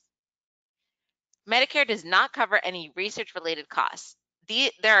effects. Medicare does not cover any research-related costs.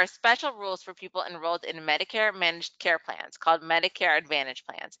 There are special rules for people enrolled in Medicare managed care plans called Medicare Advantage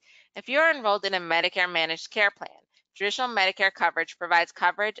plans. If you are enrolled in a Medicare managed care plan, traditional Medicare coverage provides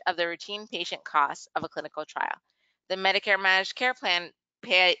coverage of the routine patient costs of a clinical trial. The Medicare managed care plan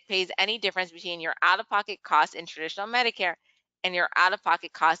pays any difference between your out-of-pocket costs in traditional Medicare and your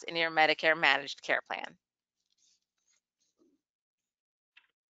out-of-pocket costs in your Medicare managed care plan.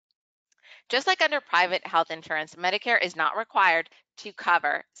 Just like under private health insurance, Medicare is not required to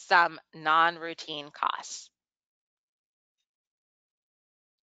cover some non-routine costs.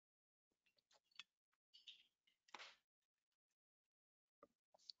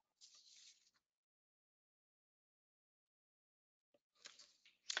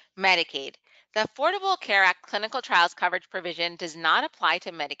 Medicaid. The Affordable Care Act clinical trials coverage provision does not apply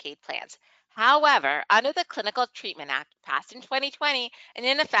to Medicaid plans. However, under the Clinical Treatment Act, passed in 2020 and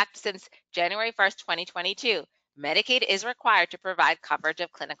in effect since January 1st, 2022, Medicaid is required to provide coverage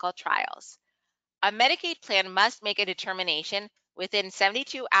of clinical trials. A Medicaid plan must make a determination within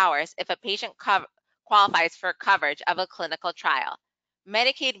 72 hours if a patient qualifies for coverage of a clinical trial.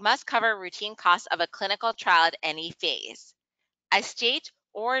 Medicaid must cover routine costs of a clinical trial at any phase. A state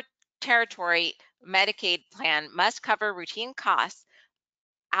or territory Medicaid plan must cover routine costs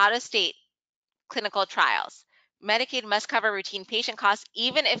out of state clinical trials. Medicaid must cover routine patient costs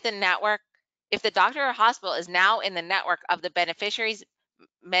even if the doctor or hospital is now in the network of the beneficiary's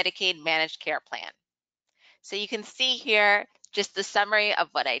Medicaid managed care plan. So you can see here just the summary of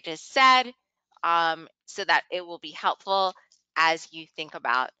what I just said, so that it will be helpful as you think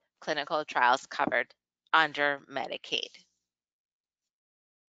about clinical trials covered under Medicaid.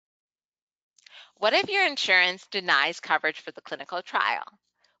 What if your insurance denies coverage for the clinical trial?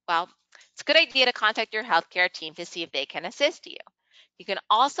 Well, it's a good idea to contact your healthcare team to see if they can assist you. You can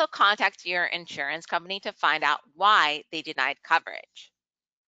also contact your insurance company to find out why they denied coverage.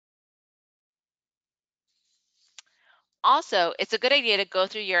 Also, it's a good idea to go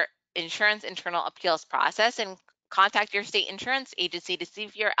through your insurance internal appeals process and contact your state insurance agency to see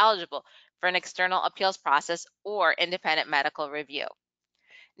if you're eligible for an external appeals process or independent medical review.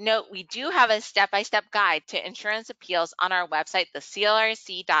 Note, we do have a step-by-step guide to insurance appeals on our website,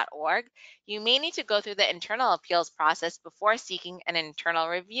 theclrc.org. You may need to go through the internal appeals process before seeking an external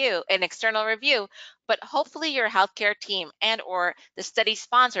review, but hopefully your healthcare team and or the study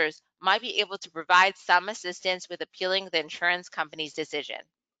sponsors might be able to provide some assistance with appealing the insurance company's decision.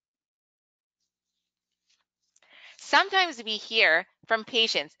 Sometimes we hear from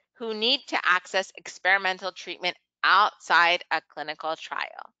patients who need to access experimental treatment outside a clinical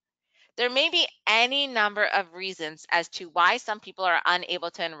trial. There may be any number of reasons as to why some people are unable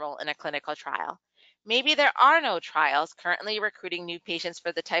to enroll in a clinical trial. Maybe there are no trials currently recruiting new patients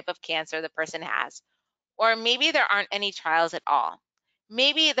for the type of cancer the person has, or maybe there aren't any trials at all.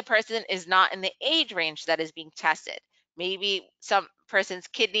 Maybe the person is not in the age range that is being tested. Maybe some person's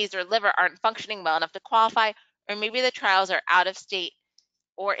kidneys or liver aren't functioning well enough to qualify, or maybe the trials are out of state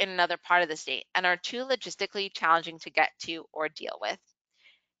or in another part of the state and are too logistically challenging to get to or deal with.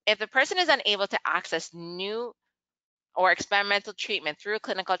 If the person is unable to access new or experimental treatment through a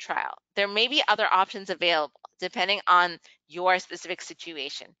clinical trial, there may be other options available depending on your specific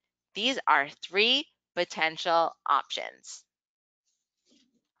situation. These are 3 potential options.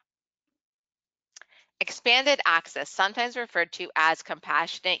 Expanded access, sometimes referred to as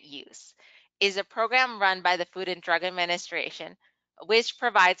compassionate use, is a program run by the Food and Drug Administration which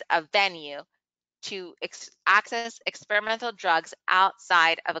provides a venue to access experimental drugs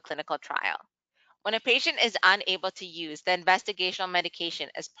outside of a clinical trial. When a patient is unable to use the investigational medication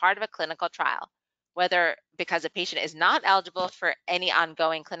as part of a clinical trial, whether because a patient is not eligible for any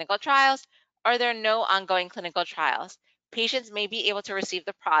ongoing clinical trials or there are no ongoing clinical trials, patients may be able to receive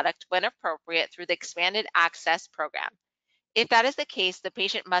the product when appropriate through the expanded access program. If that is the case, the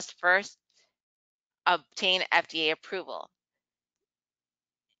patient must first obtain FDA approval.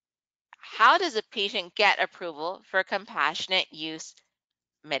 How does a patient get approval for compassionate use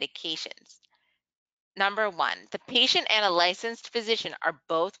medications? Number 1, the patient and a licensed physician are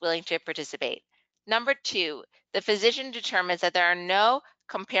both willing to participate. Number 2, the physician determines that there are no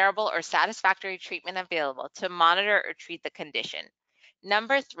comparable or satisfactory treatment available to monitor or treat the condition.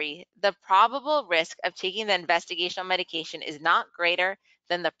 Number 3, the probable risk of taking the investigational medication is not greater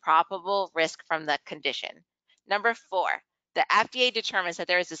than the probable risk from the condition. Number 4, the FDA determines that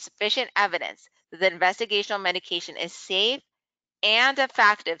there is sufficient evidence that the investigational medication is safe and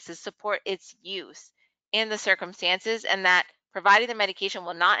effective to support its use in the circumstances, and that providing the medication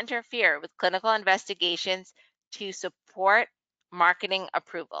will not interfere with clinical investigations to support marketing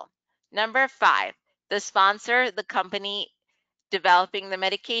approval. Number 5, the sponsor, the company developing the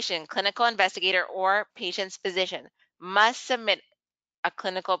medication, clinical investigator, or patient's physician must submit a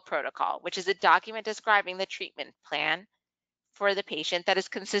clinical protocol, which is a document describing the treatment plan for the patient that is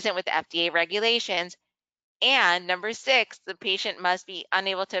consistent with FDA regulations. And number 6, the patient must be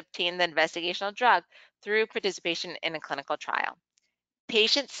unable to obtain the investigational drug through participation in a clinical trial.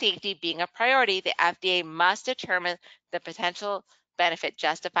 Patient safety being a priority, the FDA must determine the potential benefit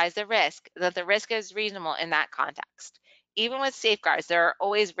justifies the risk, that the risk is reasonable in that context. Even with safeguards, there are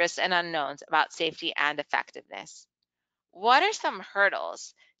always risks and unknowns about safety and effectiveness. What are some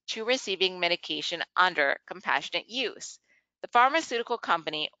hurdles to receiving medication under compassionate use? The pharmaceutical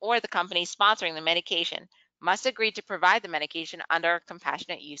company or the company sponsoring the medication must agree to provide the medication under a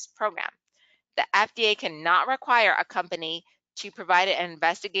compassionate use program. The FDA cannot require a company to provide an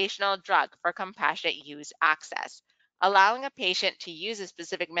investigational drug for compassionate use access. Allowing a patient to use a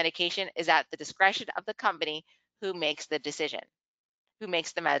specific medication is at the discretion of the company who makes the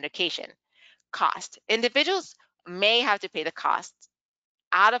medication. Cost. Individuals may have to pay the cost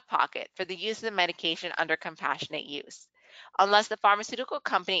out of pocket for the use of the medication under compassionate use, unless the pharmaceutical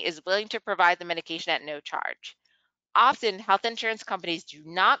company is willing to provide the medication at no charge. Often, health insurance companies do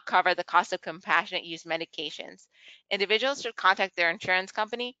not cover the cost of compassionate use medications. Individuals should contact their insurance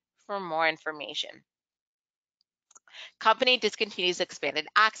company for more information. Company discontinues expanded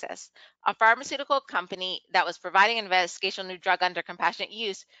access. A pharmaceutical company that was providing an investigational new drug under compassionate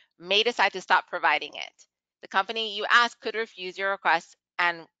use may decide to stop providing it. The company you ask could refuse your request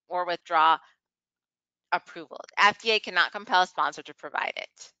and or withdraw approval. The FDA cannot compel a sponsor to provide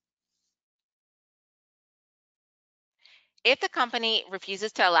it. If the company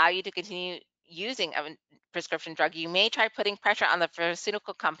refuses to allow you to continue using a prescription drug, you may try putting pressure on the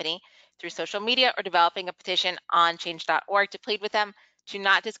pharmaceutical company through social media or developing a petition on change.org to plead with them to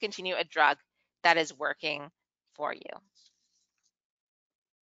not discontinue a drug that is working for you.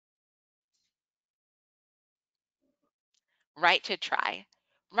 Right to try.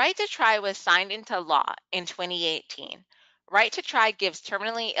 Right to try was signed into law in 2018. Right to Try gives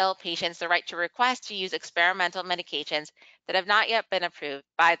terminally ill patients the right to request to use experimental medications that have not yet been approved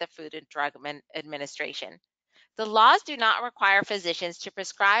by the Food and Drug Administration. The laws do not require physicians to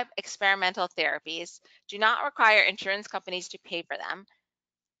prescribe experimental therapies, do not require insurance companies to pay for them,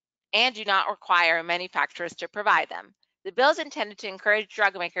 and do not require manufacturers to provide them. The bill is intended to encourage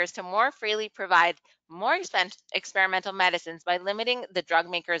drug makers to more freely provide more experimental medicines by limiting the drug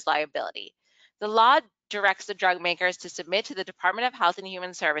maker's liability. The law directs the drug makers to submit to the Department of Health and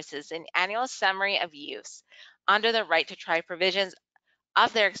Human Services an annual summary of use under the Right to Try provisions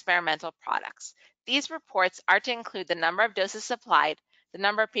of their experimental products. These reports are to include the number of doses supplied, the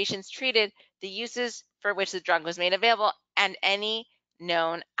number of patients treated, the uses for which the drug was made available, and any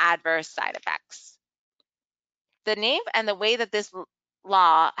known adverse side effects. The name and the way that this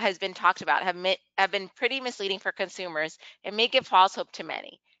law has been talked about have been pretty misleading for consumers and may give false hope to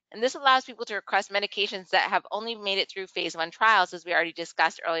many. And this allows people to request medications that have only made it through phase 1 trials, as we already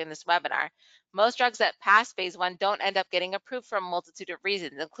discussed earlier in this webinar. Most drugs that pass phase 1 don't end up getting approved for a multitude of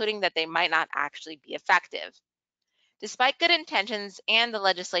reasons, including that they might not actually be effective. Despite good intentions and the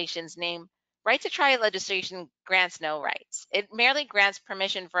legislation's name, Right to Try legislation grants no rights. It merely grants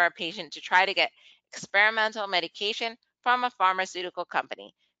permission for a patient to try to get experimental medication from a pharmaceutical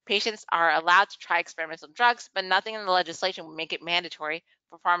company. Patients are allowed to try experimental drugs, but nothing in the legislation would make it mandatory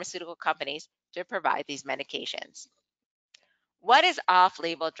for pharmaceutical companies to provide these medications. What is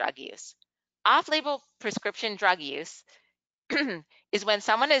off-label drug use? Off-label prescription drug use is when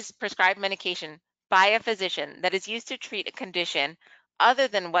someone is prescribed medication by a physician that is used to treat a condition other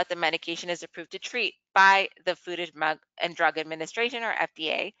than what the medication is approved to treat by the Food and Drug Administration, or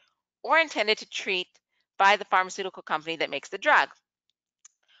FDA, or intended to treat by the pharmaceutical company that makes the drug.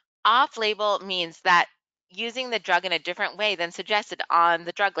 Off-label means that using the drug in a different way than suggested on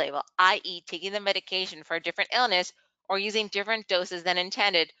the drug label, i.e. taking the medication for a different illness or using different doses than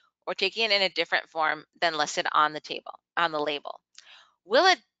intended, or taking it in a different form than listed on the label. Will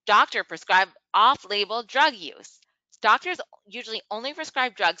a doctor prescribe off-label drug use? Doctors usually only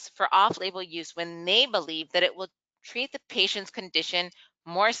prescribe drugs for off-label use when they believe that it will treat the patient's condition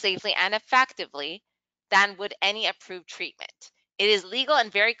more safely and effectively than would any approved treatment. It is legal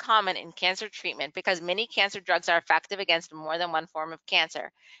and very common in cancer treatment because many cancer drugs are effective against more than one form of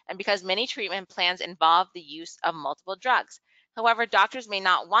cancer, and because many treatment plans involve the use of multiple drugs. However, doctors may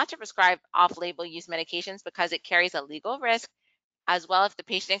not want to prescribe off-label use medications because it carries a legal risk, as well if the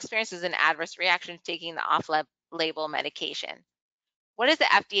patient experiences an adverse reaction to taking the off-label medication. What is the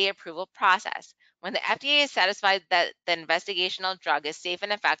FDA approval process? When the FDA is satisfied that the investigational drug is safe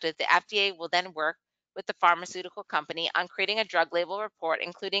and effective, the FDA will then work with the pharmaceutical company on creating a drug label report,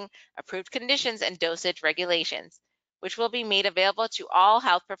 including approved conditions and dosage regulations, which will be made available to all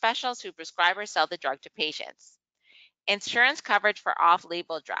health professionals who prescribe or sell the drug to patients. Insurance coverage for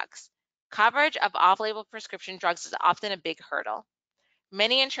off-label drugs. Coverage of off-label prescription drugs is often a big hurdle.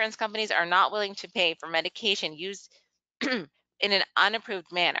 Many insurance companies are not willing to pay for medication used in an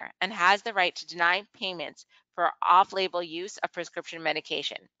unapproved manner and has the right to deny payments for off-label use of prescription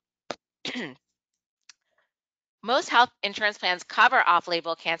medication. Most health insurance plans cover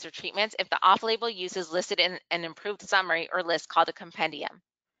off-label cancer treatments if the off-label use is listed in an approved summary or list called a compendium.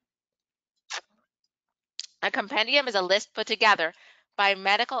 A compendium is a list put together by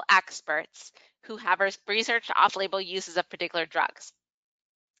medical experts who have researched off-label uses of particular drugs.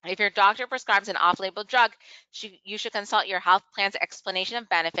 If your doctor prescribes an off-label drug, you should consult your health plan's explanation of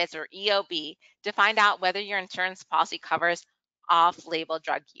benefits, or EOB, to find out whether your insurance policy covers off-label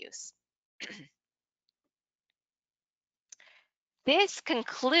drug use. This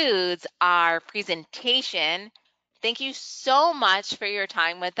concludes our presentation. Thank you so much for your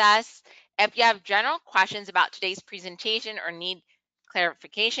time with us. If you have general questions about today's presentation or need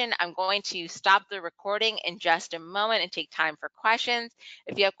clarification, I'm going to stop the recording in just a moment and take time for questions.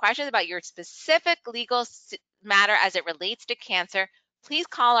 If you have questions about your specific legal matter as it relates to cancer, please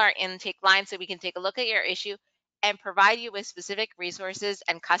call our intake line so we can take a look at your issue and provide you with specific resources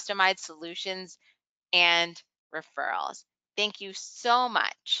and customized solutions and referrals. Thank you so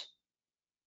much.